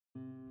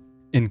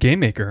In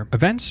GameMaker,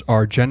 events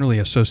are generally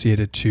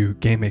associated to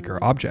GameMaker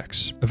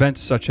objects.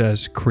 Events such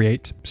as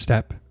create,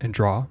 step, and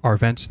draw are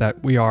events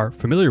that we are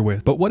familiar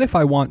with, but what if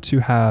I want to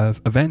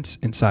have events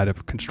inside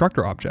of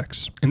constructor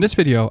objects? In this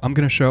video, I'm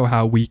going to show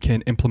how we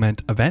can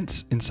implement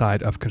events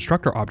inside of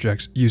constructor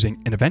objects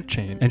using an event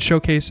chain and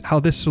showcase how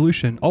this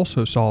solution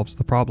also solves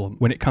the problem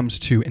when it comes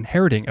to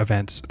inheriting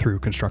events through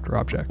constructor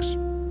objects.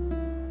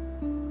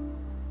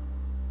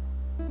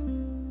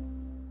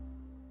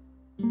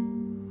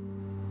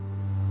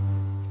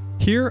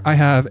 Here I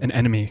have an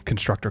enemy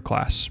constructor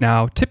class.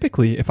 Now,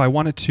 typically, if I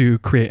wanted to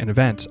create an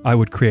event, I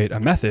would create a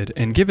method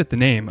and give it the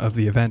name of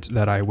the event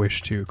that I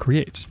wish to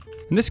create.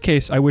 In this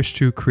case, I wish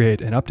to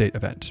create an update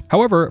event.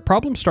 However,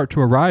 problems start to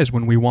arise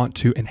when we want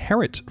to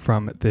inherit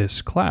from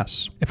this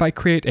class. If I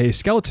create a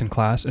skeleton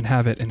class and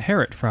have it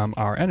inherit from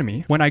our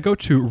enemy, when I go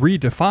to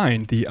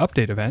redefine the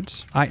update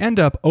event, I end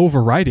up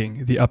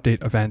overriding the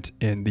update event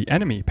in the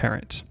enemy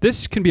parent.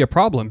 This can be a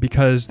problem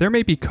because there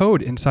may be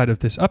code inside of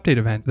this update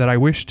event that I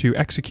wish to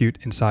execute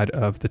inside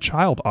of the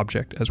child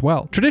object as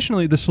well.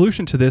 Traditionally, the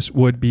solution to this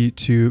would be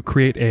to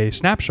create a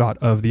snapshot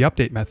of the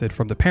update method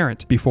from the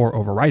parent before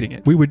overriding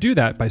it. We would do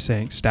that by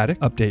saying static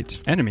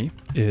update enemy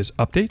is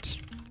update.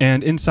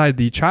 And inside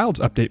the child's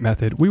update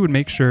method, we would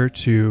make sure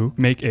to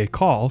make a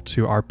call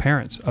to our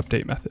parent's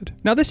update method.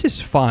 Now this is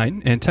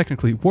fine and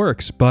technically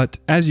works, but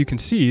as you can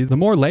see, the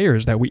more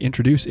layers that we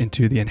introduce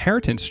into the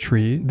inheritance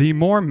tree, the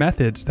more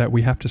methods that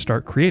we have to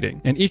start creating.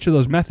 And each of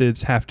those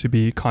methods have to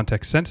be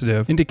context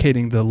sensitive,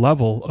 indicating the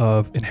level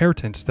of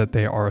inheritance that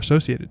they are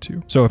associated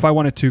to. So if I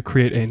wanted to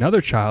create another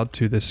child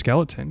to this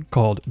skeleton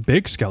called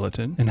big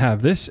skeleton and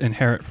have this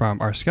inherit from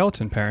our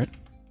skeleton parent,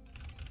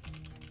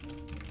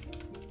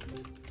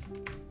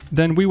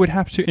 then we would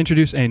have to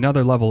introduce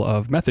another level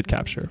of method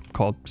capture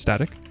called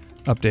static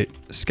update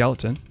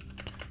skeleton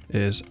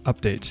is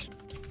update.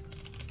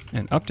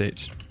 And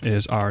update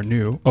is our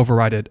new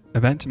overrided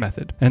event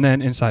method. And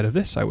then inside of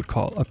this, I would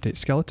call update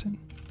skeleton.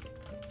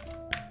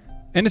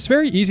 And it's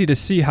very easy to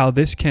see how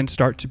this can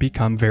start to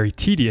become very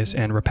tedious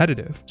and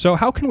repetitive. So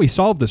how can we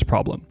solve this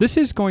problem? This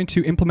is going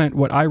to implement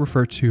what I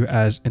refer to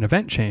as an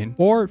event chain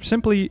or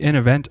simply an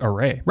event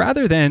array.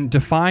 Rather than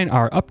define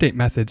our update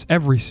methods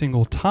every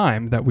single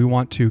time that we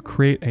want to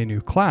create a new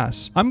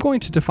class, I'm going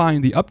to define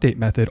the update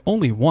method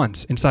only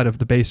once inside of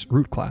the base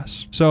root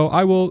class. So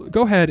I will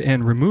go ahead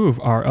and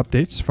remove our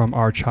updates from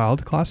our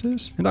child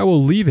classes, and I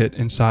will leave it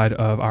inside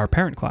of our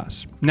parent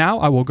class. Now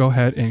I will go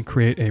ahead and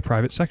create a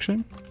private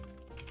section.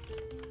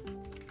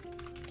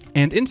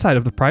 And inside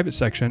of the private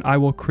section, I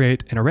will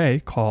create an array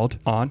called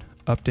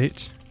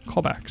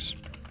onUpdateCallbacks.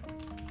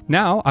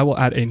 Now I will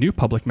add a new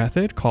public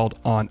method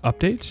called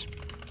onUpdate.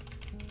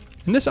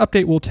 And this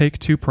update will take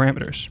two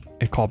parameters,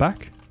 a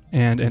callback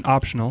and an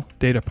optional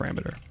data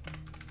parameter.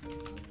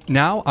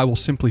 Now I will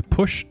simply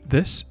push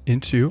this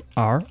into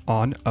our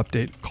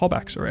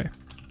onUpdateCallbacks array.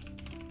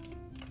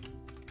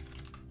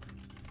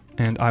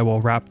 And I will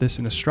wrap this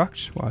in a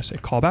struct where I say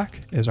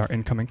callback is our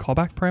incoming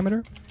callback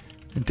parameter.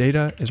 And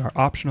data is our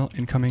optional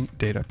incoming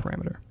data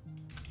parameter.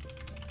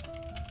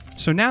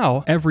 So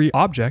now every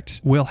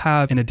object will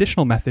have an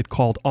additional method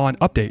called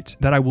onUpdate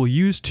that I will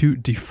use to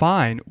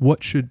define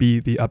what should be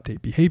the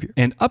update behavior.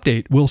 And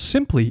update will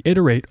simply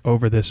iterate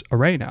over this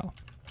array now.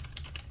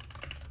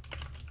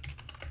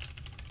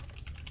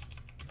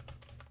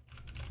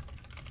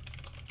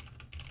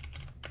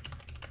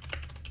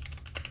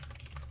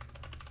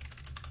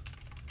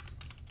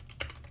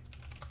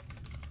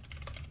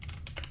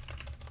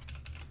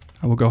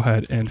 I will go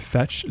ahead and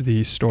fetch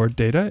the stored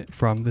data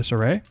from this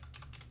array.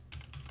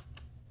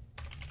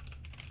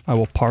 I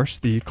will parse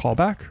the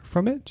callback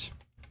from it.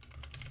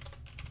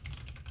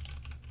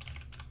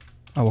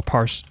 I will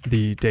parse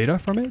the data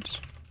from it.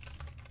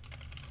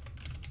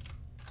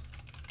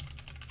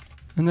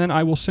 And then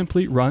I will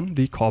simply run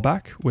the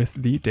callback with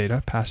the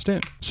data passed in.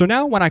 So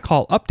now when I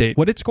call update,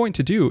 what it's going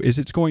to do is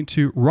it's going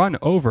to run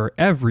over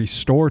every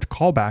stored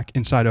callback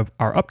inside of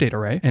our update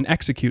array and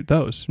execute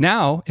those.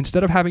 Now,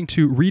 instead of having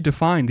to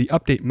redefine the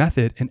update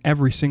method in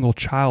every single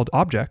child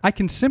object, I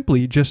can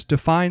simply just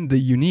define the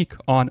unique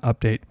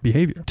onUpdate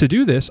behavior. To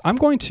do this, I'm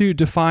going to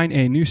define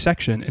a new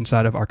section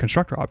inside of our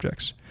constructor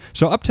objects.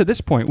 So up to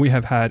this point, we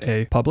have had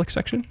a public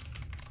section.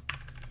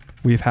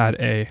 We've had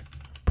a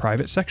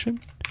private section.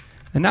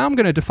 And now I'm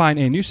going to define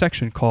a new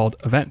section called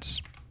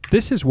events.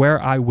 This is where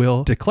I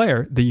will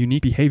declare the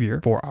unique behavior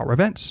for our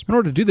events. In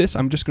order to do this,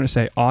 I'm just going to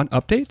say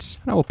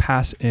onUpdates, and I will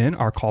pass in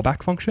our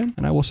callback function,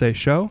 and I will say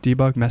show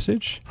debug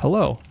message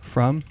hello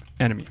from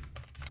enemy.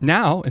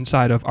 Now,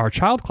 inside of our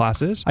child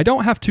classes, I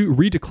don't have to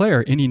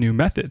redeclare any new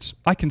methods.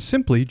 I can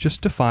simply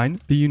just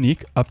define the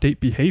unique update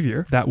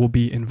behavior that will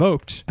be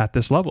invoked at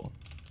this level.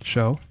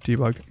 Show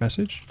debug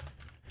message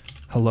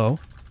hello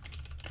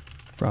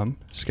from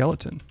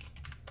skeleton.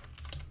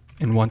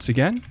 And once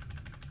again,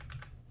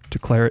 to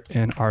declare it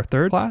in our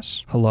third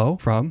class, hello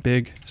from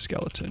big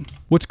skeleton.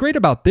 What's great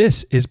about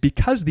this is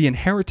because the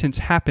inheritance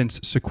happens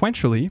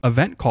sequentially,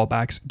 event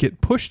callbacks get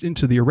pushed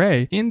into the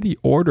array in the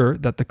order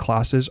that the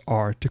classes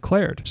are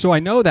declared. So I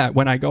know that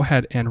when I go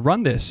ahead and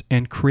run this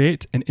and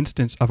create an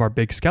instance of our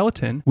big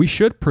skeleton, we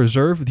should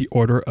preserve the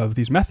order of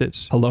these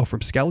methods. Hello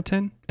from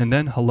skeleton, and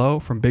then hello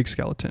from big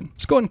skeleton.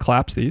 Let's go ahead and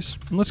collapse these,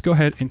 and let's go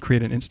ahead and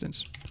create an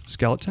instance.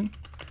 Skeleton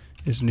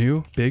is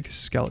new big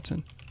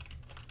skeleton.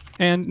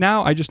 And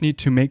now I just need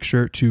to make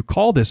sure to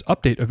call this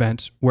update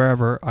event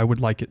wherever I would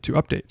like it to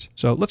update.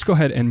 So let's go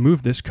ahead and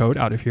move this code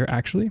out of here.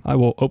 Actually, I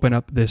will open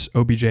up this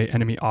obj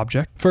enemy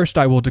object. First,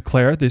 I will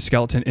declare the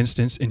skeleton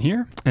instance in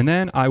here, and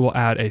then I will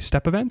add a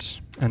step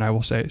event, and I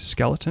will say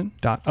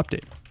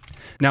skeleton.update.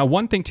 Now,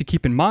 one thing to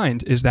keep in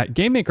mind is that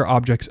GameMaker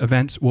objects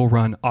events will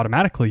run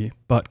automatically,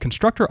 but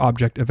constructor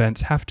object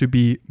events have to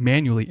be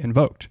manually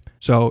invoked.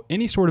 So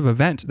any sort of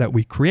event that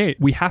we create,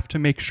 we have to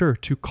make sure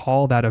to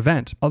call that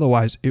event,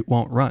 otherwise it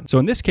won't run. So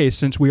in this case,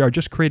 since we are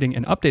just creating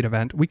an update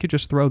event, we could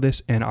just throw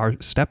this in our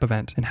step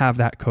event and have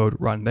that code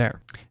run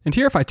there. And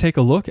here, if I take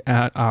a look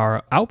at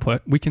our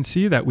output, we can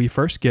see that we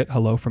first get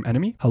hello from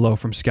enemy, hello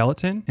from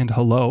skeleton, and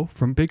hello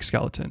from big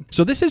skeleton.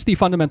 So this is the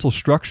fundamental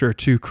structure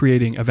to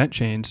creating event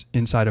chains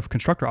inside of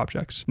constructor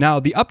objects. Now,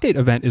 the update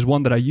event is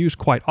one that I use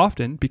quite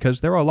often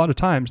because there are a lot of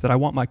times that I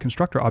want my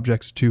constructor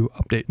objects to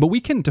update, but we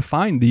can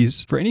define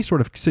these for any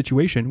sort of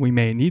situation we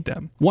may need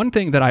them. One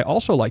thing that I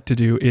also like to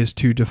do is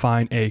to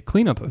define a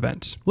cleanup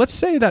event. Let's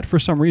say that for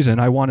some reason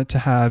I wanted to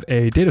have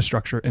a data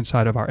structure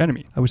inside of our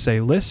enemy. I would say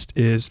list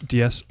is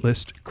ds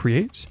list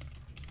create.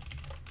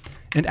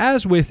 And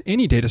as with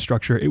any data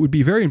structure, it would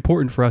be very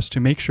important for us to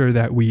make sure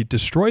that we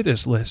destroy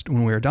this list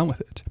when we are done with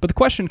it. But the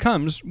question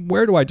comes,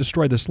 where do I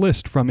destroy this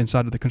list from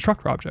inside of the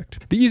constructor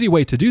object? The easy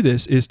way to do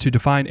this is to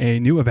define a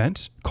new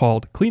event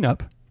called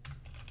cleanup.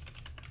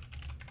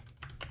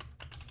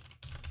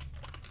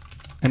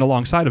 And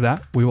alongside of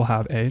that, we will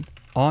have a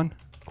on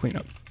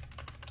cleanup.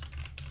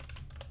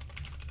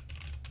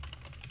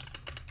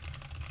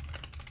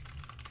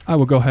 I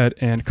will go ahead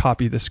and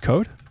copy this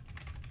code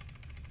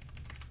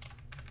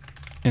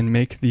and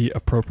make the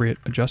appropriate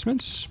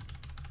adjustments.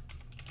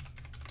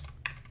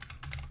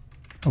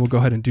 I will go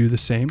ahead and do the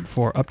same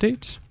for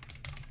update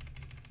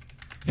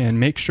and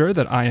make sure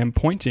that I am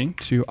pointing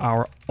to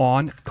our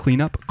on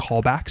cleanup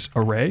callbacks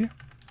array.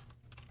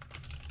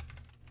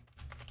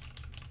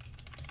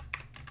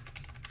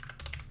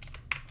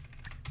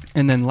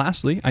 And then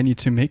lastly, I need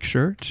to make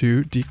sure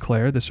to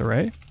declare this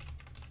array.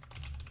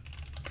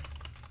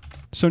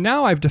 So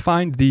now I've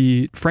defined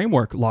the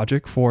framework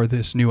logic for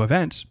this new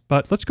event,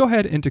 but let's go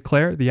ahead and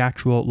declare the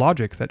actual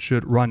logic that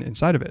should run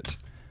inside of it.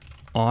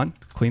 On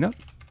cleanup.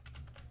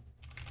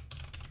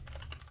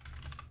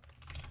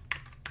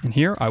 And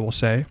here I will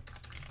say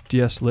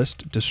ds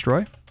list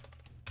destroy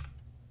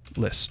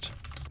list.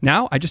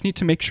 Now I just need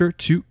to make sure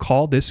to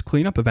call this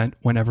cleanup event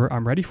whenever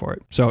I'm ready for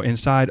it. So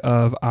inside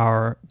of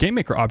our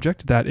GameMaker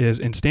object that is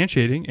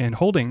instantiating and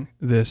holding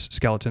this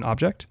skeleton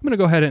object, I'm going to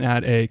go ahead and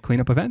add a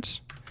cleanup event.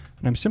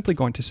 And I'm simply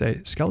going to say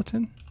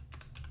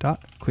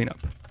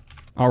skeleton.cleanup.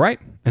 All right,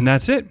 and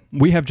that's it.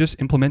 We have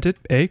just implemented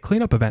a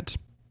cleanup event.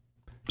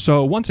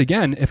 So once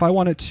again, if I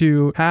wanted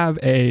to have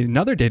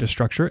another data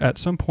structure at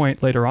some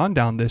point later on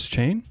down this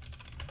chain,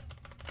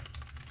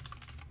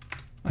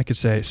 I could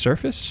say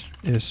surface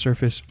is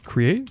surface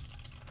create.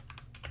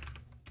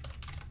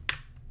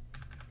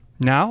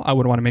 Now I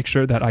would want to make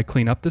sure that I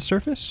clean up this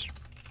surface.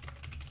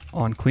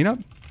 On cleanup.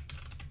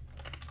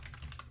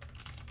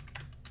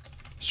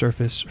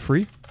 Surface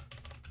free.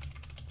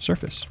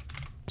 Surface.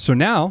 So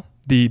now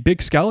the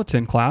big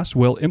skeleton class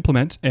will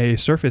implement a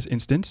surface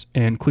instance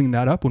and clean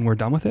that up when we're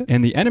done with it.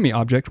 And the enemy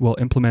object will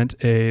implement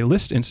a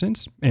list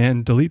instance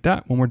and delete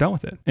that when we're done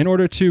with it. In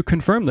order to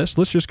confirm this,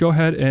 let's just go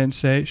ahead and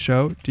say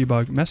show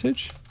debug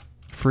message,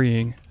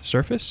 freeing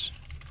surface.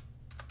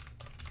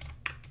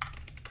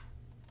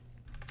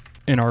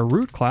 In our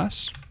root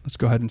class, let's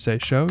go ahead and say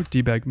show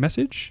debug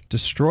message,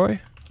 destroy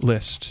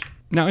list.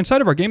 Now inside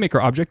of our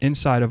GameMaker object,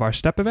 inside of our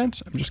step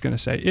event, I'm just going to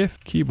say if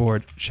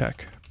keyboard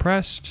check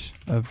pressed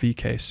of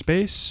vk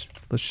space,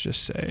 let's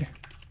just say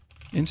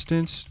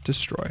instance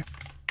destroy.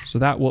 So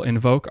that will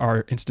invoke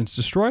our instance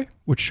destroy,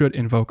 which should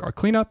invoke our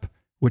cleanup,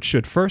 which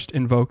should first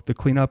invoke the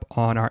cleanup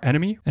on our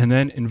enemy and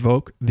then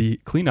invoke the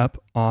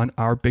cleanup on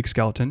our big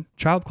skeleton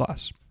child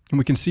class. And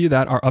we can see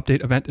that our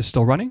update event is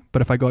still running,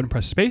 but if I go ahead and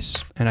press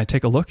space and I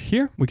take a look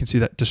here, we can see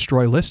that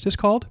destroy list is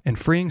called and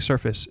freeing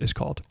surface is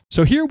called.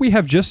 So here we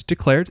have just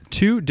declared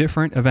two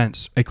different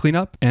events, a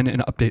cleanup and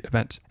an update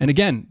event. And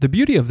again, the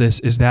beauty of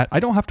this is that I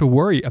don't have to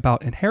worry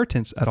about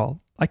inheritance at all.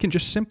 I can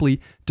just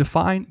simply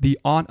define the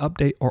on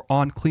update or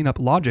on cleanup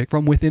logic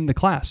from within the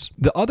class.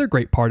 The other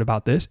great part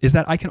about this is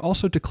that I can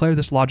also declare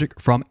this logic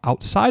from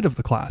outside of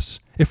the class.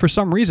 If for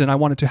some reason I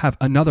wanted to have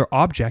another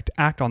object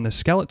act on this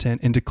skeleton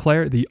and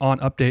declare the on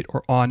update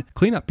or on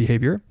cleanup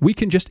behavior, we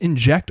can just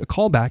inject a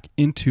callback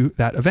into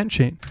that event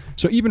chain.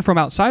 So even from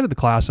outside of the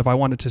class, if I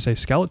wanted to say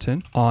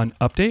skeleton on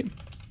update,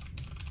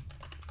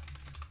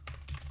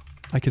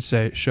 I could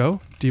say show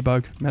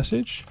debug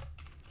message,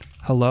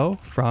 hello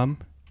from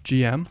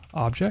GM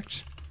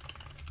object.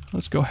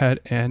 Let's go ahead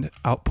and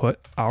output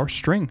our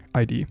string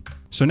ID.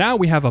 So now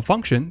we have a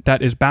function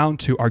that is bound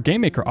to our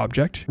GameMaker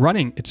object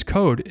running its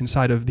code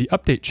inside of the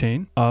update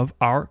chain of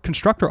our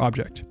constructor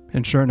object.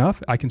 And sure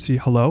enough, I can see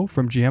hello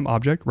from GM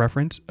object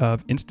reference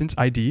of instance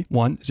ID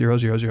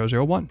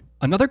 100001.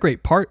 Another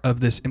great part of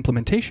this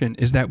implementation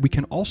is that we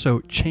can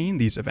also chain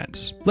these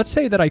events. Let's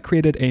say that I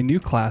created a new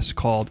class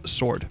called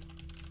sword.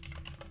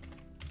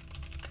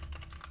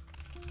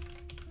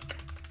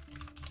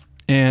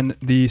 And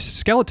the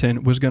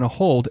skeleton was going to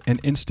hold an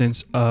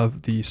instance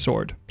of the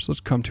sword. So let's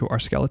come to our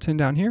skeleton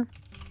down here.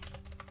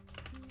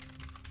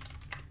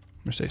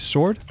 I'm going to say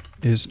sword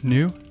is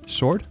new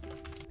sword.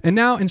 And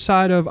now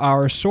inside of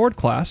our sword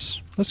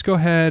class, let's go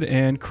ahead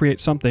and create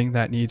something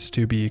that needs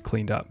to be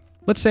cleaned up.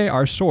 Let's say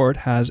our sword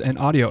has an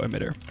audio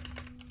emitter.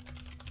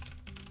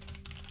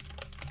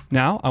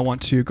 Now I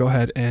want to go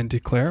ahead and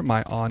declare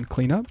my on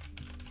cleanup.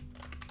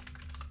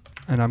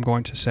 And I'm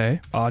going to say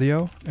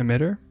audio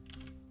emitter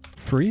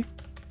free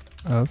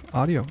of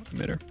audio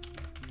emitter.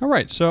 All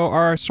right, so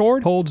our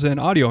sword holds an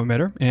audio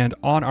emitter, and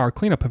on our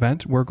cleanup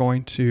event, we're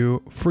going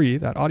to free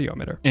that audio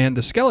emitter. And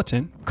the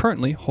skeleton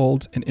currently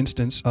holds an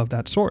instance of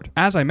that sword.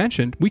 As I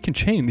mentioned, we can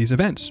chain these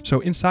events. So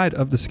inside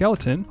of the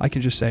skeleton, I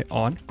can just say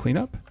on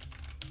cleanup.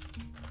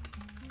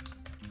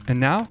 And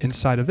now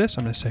inside of this,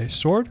 I'm going to say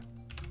sword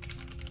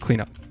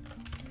cleanup.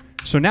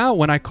 So now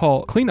when I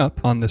call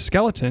cleanup on the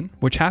skeleton,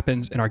 which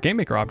happens in our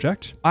GameMaker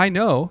object, I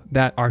know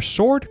that our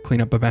sword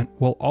cleanup event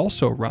will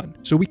also run.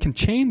 So we can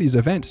chain these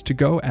events to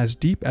go as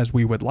deep as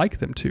we would like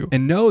them to,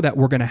 and know that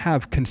we're going to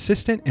have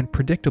consistent and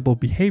predictable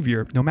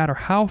behavior no matter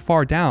how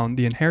far down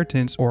the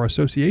inheritance or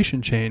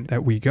association chain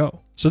that we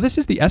go. So this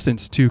is the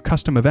essence to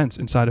custom events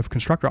inside of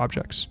constructor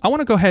objects. I want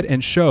to go ahead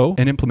and show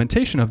an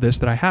implementation of this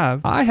that I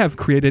have. I have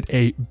created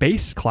a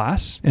base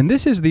class, and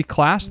this is the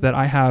class that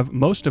I have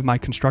most of my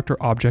constructor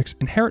objects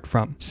inherit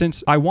from,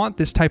 since I want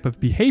this type of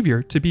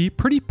behavior to be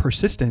pretty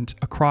persistent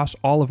across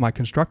all of my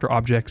constructor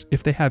objects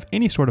if they have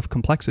any sort of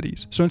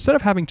complexities. So instead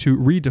of having to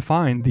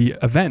redefine the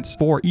events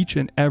for each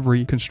and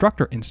every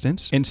constructor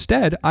instance,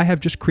 instead I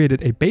have just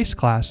created a base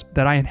class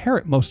that I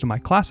inherit most of my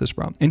classes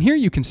from. And here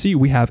you can see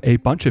we have a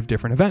bunch of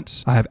different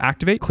events. I have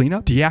activate,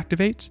 cleanup,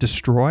 deactivate,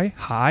 destroy,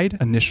 hide,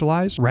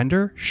 initialize,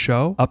 render,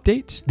 show,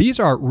 update. These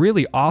are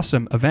really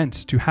awesome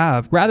events to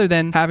have rather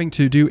than having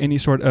to do any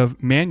sort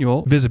of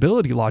manual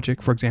visibility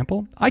logic. For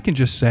example, I can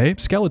just say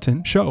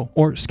skeleton show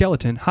or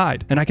skeleton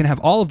hide, and I can have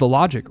all of the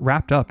logic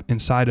wrapped up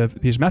inside of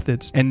these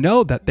methods and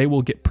know that they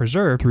will get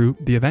preserved through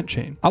the event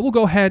chain. I will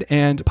go ahead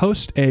and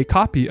post a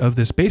copy of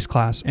this base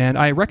class, and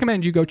I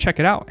recommend you go check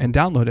it out and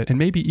download it and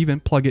maybe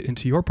even plug it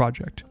into your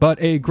project. But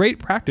a great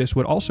practice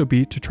would also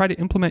be to try to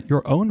implement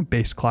your own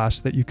base class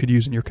that you could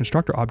use in your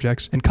constructor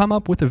objects and come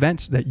up with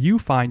events that you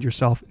find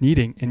yourself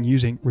needing and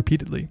using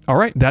repeatedly. All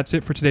right, that's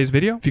it for today's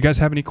video. If you guys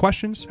have any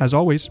questions, as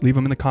always, leave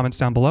them in the comments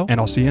down below, and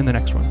I'll see you in the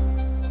next one.